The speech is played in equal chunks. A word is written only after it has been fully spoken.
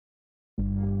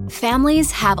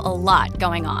Families have a lot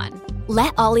going on.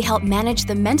 Let Ollie help manage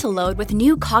the mental load with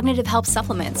new cognitive help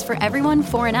supplements for everyone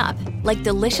 4 and up, like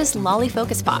delicious Lolly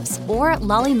Focus Pops or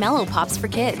Lolly Mellow Pops for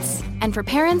kids. And for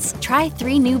parents, try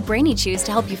 3 new Brainy Chews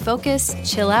to help you focus,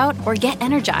 chill out, or get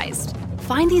energized.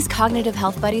 Find these cognitive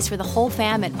health buddies for the whole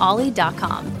fam at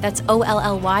ollie.com. That's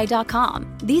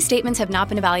OLLY.com. These statements have not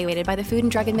been evaluated by the Food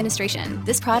and Drug Administration.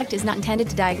 This product is not intended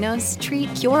to diagnose,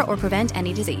 treat, cure, or prevent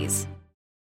any disease.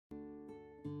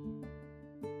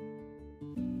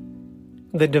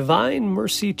 The Divine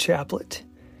Mercy Chaplet.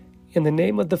 In the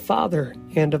name of the Father,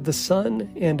 and of the Son,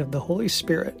 and of the Holy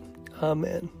Spirit.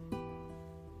 Amen.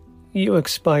 You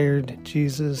expired,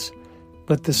 Jesus,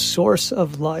 but the source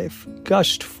of life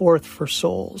gushed forth for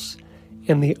souls,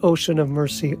 and the ocean of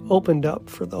mercy opened up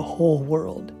for the whole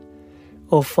world.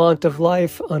 O font of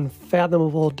life,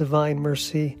 unfathomable divine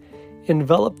mercy,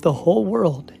 envelop the whole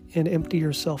world and empty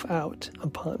yourself out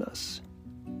upon us.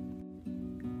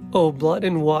 O blood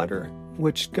and water,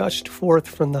 which gushed forth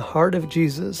from the heart of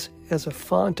Jesus as a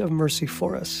font of mercy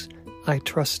for us, I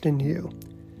trust in you.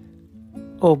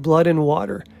 O blood and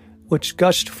water, which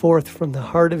gushed forth from the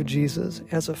heart of Jesus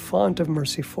as a font of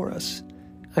mercy for us,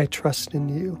 I trust in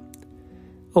you.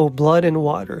 O blood and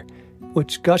water,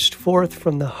 which gushed forth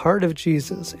from the heart of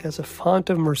Jesus as a font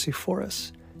of mercy for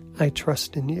us, I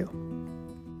trust in you.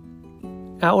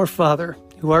 Our Father,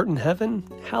 who art in heaven,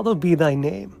 hallowed be thy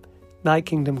name. Thy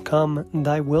kingdom come,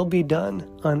 thy will be done,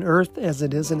 on earth as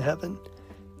it is in heaven.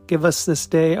 Give us this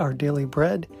day our daily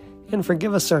bread, and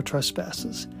forgive us our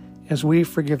trespasses, as we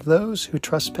forgive those who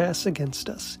trespass against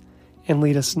us. And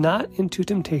lead us not into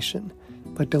temptation,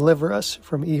 but deliver us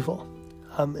from evil.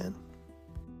 Amen.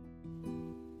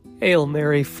 Hail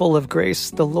Mary, full of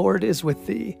grace, the Lord is with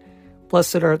thee.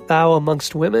 Blessed art thou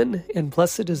amongst women, and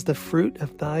blessed is the fruit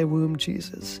of thy womb,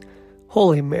 Jesus.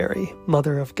 Holy Mary,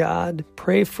 Mother of God,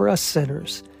 pray for us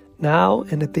sinners, now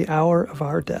and at the hour of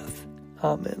our death.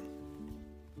 Amen.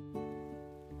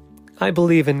 I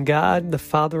believe in God, the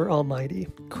Father Almighty,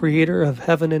 creator of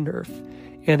heaven and earth,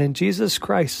 and in Jesus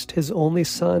Christ, his only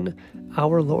Son,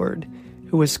 our Lord,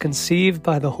 who was conceived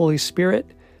by the Holy Spirit,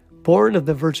 born of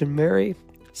the Virgin Mary,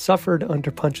 suffered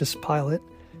under Pontius Pilate,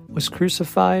 was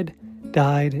crucified,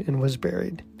 died, and was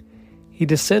buried. He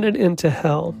descended into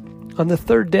hell. On the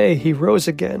 3rd day he rose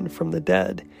again from the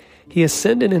dead. He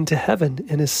ascended into heaven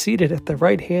and is seated at the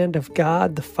right hand of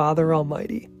God the Father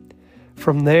Almighty.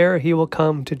 From there he will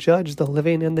come to judge the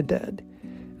living and the dead.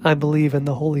 I believe in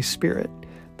the Holy Spirit,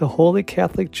 the Holy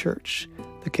Catholic Church,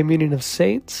 the communion of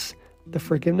saints, the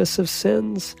forgiveness of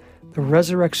sins, the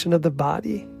resurrection of the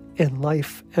body, and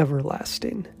life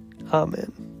everlasting.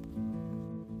 Amen.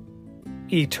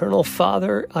 Eternal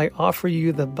Father, I offer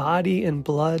you the body and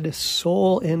blood,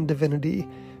 soul and divinity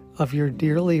of your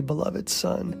dearly beloved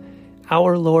Son,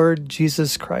 our Lord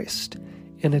Jesus Christ,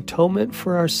 in atonement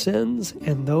for our sins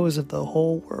and those of the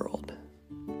whole world.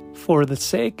 For the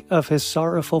sake of his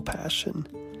sorrowful passion,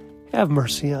 have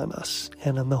mercy on us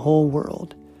and on the whole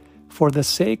world. For the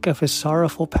sake of his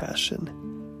sorrowful passion,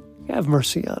 have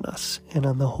mercy on us and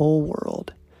on the whole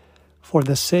world. For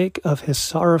the sake of his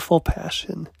sorrowful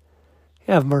passion,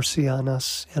 have mercy on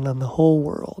us and on the whole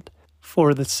world.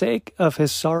 For the sake of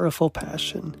his sorrowful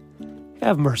passion,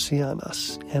 have mercy on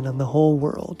us and on the whole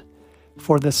world.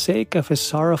 For the sake of his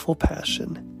sorrowful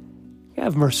passion,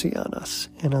 have mercy on us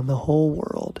and on the whole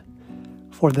world.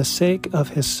 For the sake of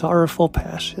his sorrowful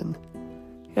passion,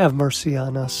 have mercy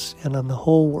on us and on the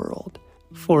whole world.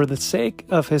 For the sake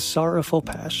of his sorrowful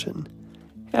passion,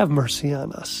 have mercy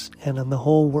on us and on the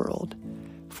whole world.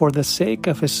 For the sake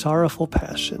of his sorrowful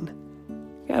passion,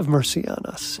 have mercy on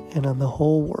us and on the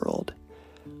whole world.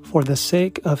 For the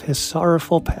sake of his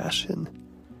sorrowful passion,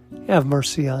 have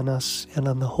mercy on us and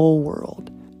on the whole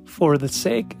world. For the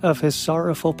sake of his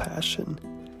sorrowful passion,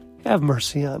 have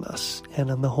mercy on us and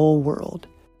on the whole world.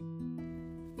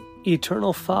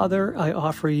 Eternal Father, I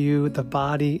offer you the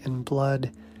body and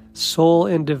blood, soul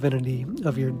and divinity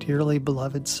of your dearly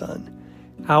beloved Son,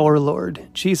 our Lord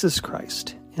Jesus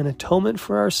Christ, in atonement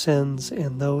for our sins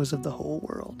and those of the whole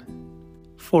world.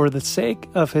 For the sake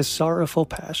of his sorrowful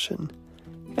passion,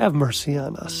 have mercy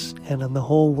on us and on the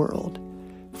whole world.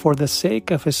 For the sake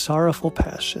of his sorrowful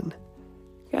passion,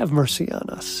 have mercy on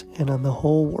us and on the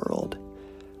whole world.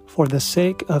 For the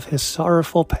sake of his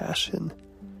sorrowful passion,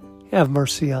 have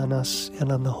mercy on us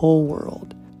and on the whole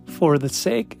world. For the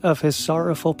sake of his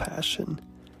sorrowful passion,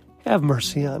 have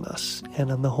mercy on us and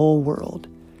on the whole world.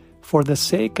 For the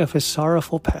sake of his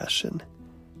sorrowful passion,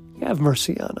 have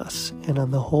mercy on us and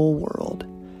on the whole world.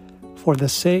 For the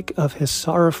sake of his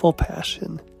sorrowful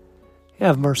passion,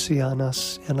 have mercy on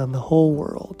us and on the whole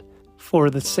world. For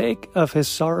the sake of his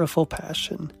sorrowful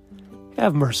passion,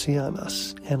 have mercy on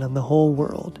us and on the whole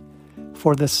world.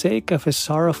 For the sake of his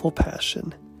sorrowful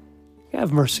passion,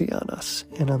 have mercy on us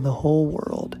and on the whole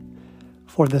world.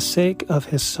 For the sake of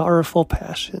his sorrowful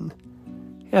passion,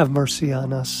 have mercy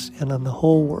on us and on the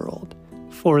whole world.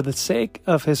 For the sake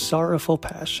of his sorrowful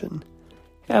passion,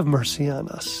 have mercy on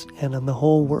us and on the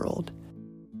whole world.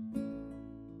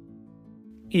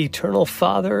 Eternal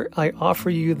Father, I offer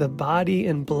you the body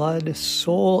and blood,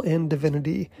 soul and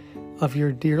divinity of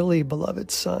your dearly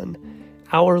beloved Son,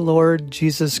 our Lord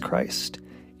Jesus Christ,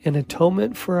 in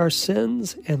atonement for our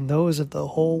sins and those of the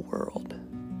whole world.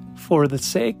 For the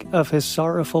sake of his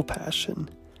sorrowful passion,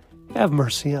 have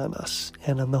mercy on us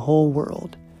and on the whole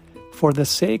world. For the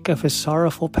sake of his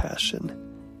sorrowful passion,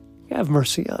 have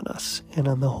mercy on us and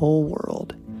on the whole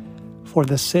world. For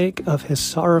the sake of his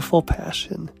sorrowful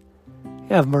passion,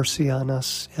 have mercy on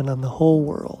us and on the whole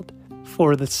world.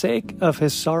 For the sake of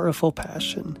his sorrowful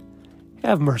passion,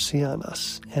 have mercy on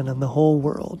us and on the whole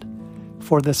world.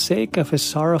 For the sake of his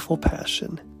sorrowful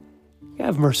passion,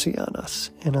 have mercy on us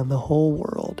and on the whole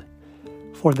world.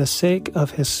 For the sake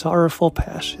of his sorrowful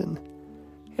passion,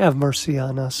 have mercy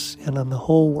on us and on the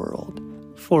whole world.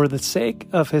 For the sake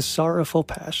of his sorrowful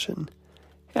passion,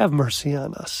 have mercy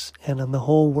on us and on the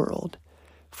whole world.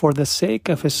 For the sake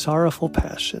of his sorrowful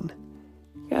passion,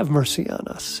 have mercy on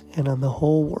us and on the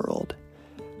whole world.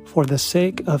 For the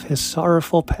sake of his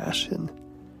sorrowful passion,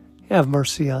 have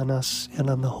mercy on us and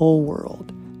on the whole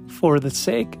world. For the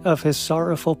sake of his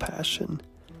sorrowful passion,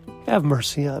 have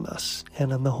mercy on us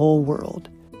and on the whole world.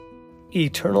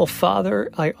 Eternal Father,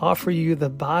 I offer you the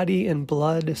body and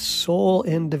blood, soul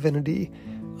and divinity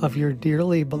of your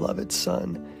dearly beloved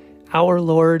Son, our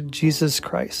Lord Jesus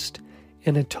Christ,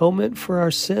 in atonement for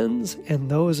our sins and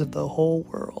those of the whole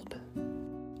world.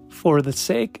 For the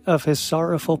sake of his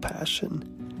sorrowful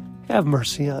passion, have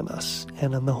mercy on us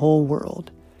and on the whole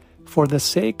world. For the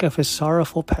sake of his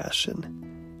sorrowful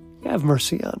passion, have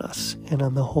mercy on us and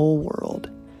on the whole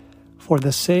world. For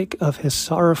the sake of his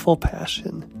sorrowful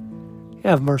passion,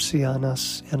 have mercy on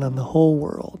us and on the whole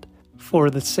world. For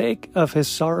the sake of his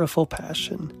sorrowful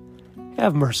passion,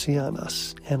 have mercy on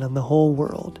us and on the whole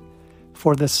world.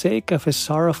 For the sake of his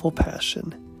sorrowful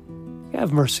passion,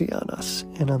 have mercy on us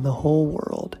and on the whole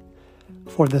world.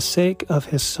 For the sake of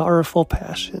his sorrowful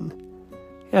passion,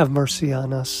 have mercy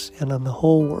on us and on the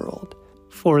whole world.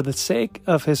 For the sake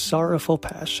of his sorrowful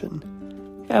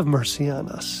passion, have mercy on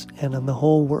us and on the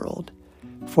whole world.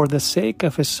 For the sake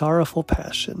of his sorrowful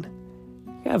passion,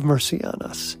 have mercy on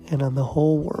us and on the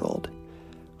whole world.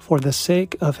 For the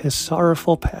sake of his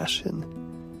sorrowful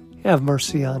passion, have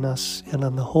mercy on us and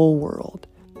on the whole world.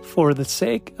 For the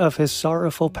sake of his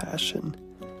sorrowful passion,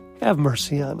 have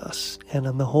mercy on us and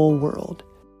on the whole world.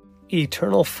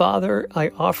 Eternal Father, I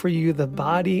offer you the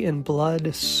body and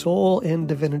blood, soul and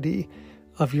divinity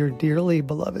of your dearly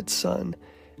beloved Son,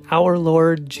 our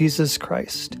Lord Jesus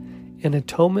Christ, in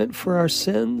atonement for our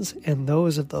sins and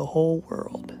those of the whole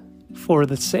world. For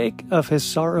the sake of his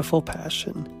sorrowful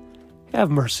passion, have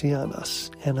mercy on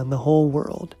us and on the whole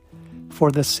world.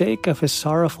 For the sake of his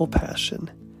sorrowful passion,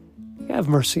 have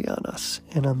mercy on us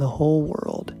and on the whole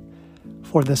world.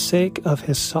 For the sake of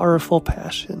his sorrowful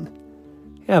passion,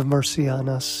 have mercy on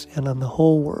us and on the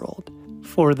whole world.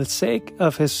 For the sake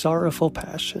of his sorrowful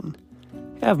passion,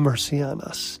 have mercy on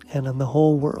us and on the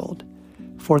whole world.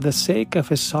 For the sake of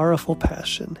his sorrowful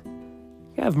passion,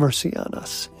 have mercy on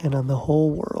us and on the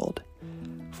whole world.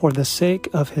 For the sake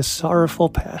of his sorrowful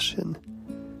passion,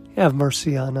 have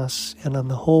mercy on us and on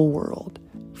the whole world.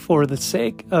 For the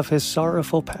sake of his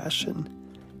sorrowful passion,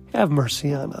 have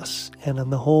mercy on us and on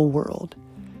the whole world.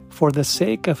 For the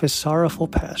sake of his sorrowful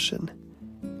passion,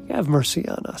 have mercy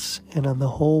on us and on the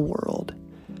whole world.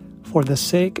 For the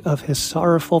sake of his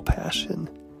sorrowful passion,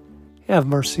 have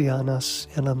mercy on us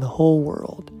and on the whole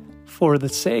world. For the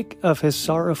sake of his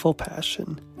sorrowful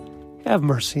passion, have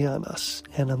mercy on us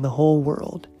and on the whole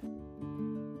world.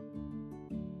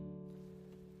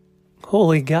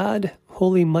 Holy God,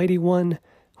 Holy Mighty One,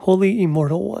 Holy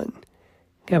Immortal One,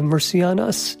 have mercy on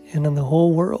us and on the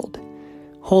whole world.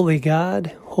 Holy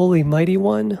God, Holy Mighty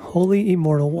One, Holy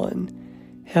Immortal One,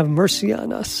 have mercy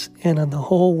on us and on the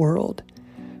whole world.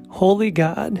 Holy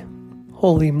God,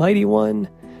 Holy Mighty One,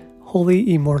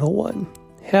 Holy Immortal One,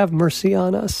 have mercy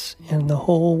on us and the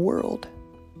whole world.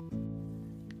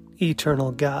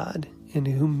 Eternal God, in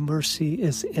whom mercy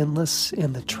is endless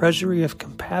and the treasury of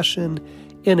compassion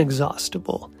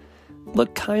inexhaustible,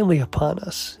 look kindly upon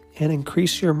us and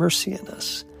increase your mercy in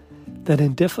us, that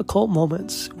in difficult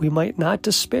moments we might not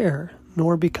despair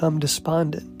nor become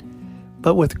despondent,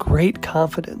 but with great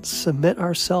confidence submit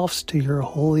ourselves to your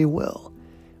holy will,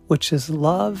 which is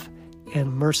love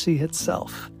and mercy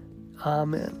itself.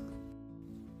 Amen.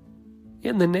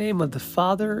 In the name of the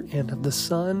Father, and of the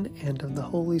Son, and of the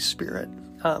Holy Spirit.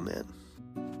 Amen.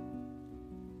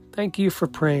 Thank you for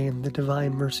praying the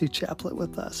Divine Mercy Chaplet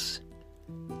with us.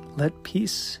 Let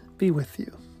peace be with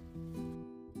you.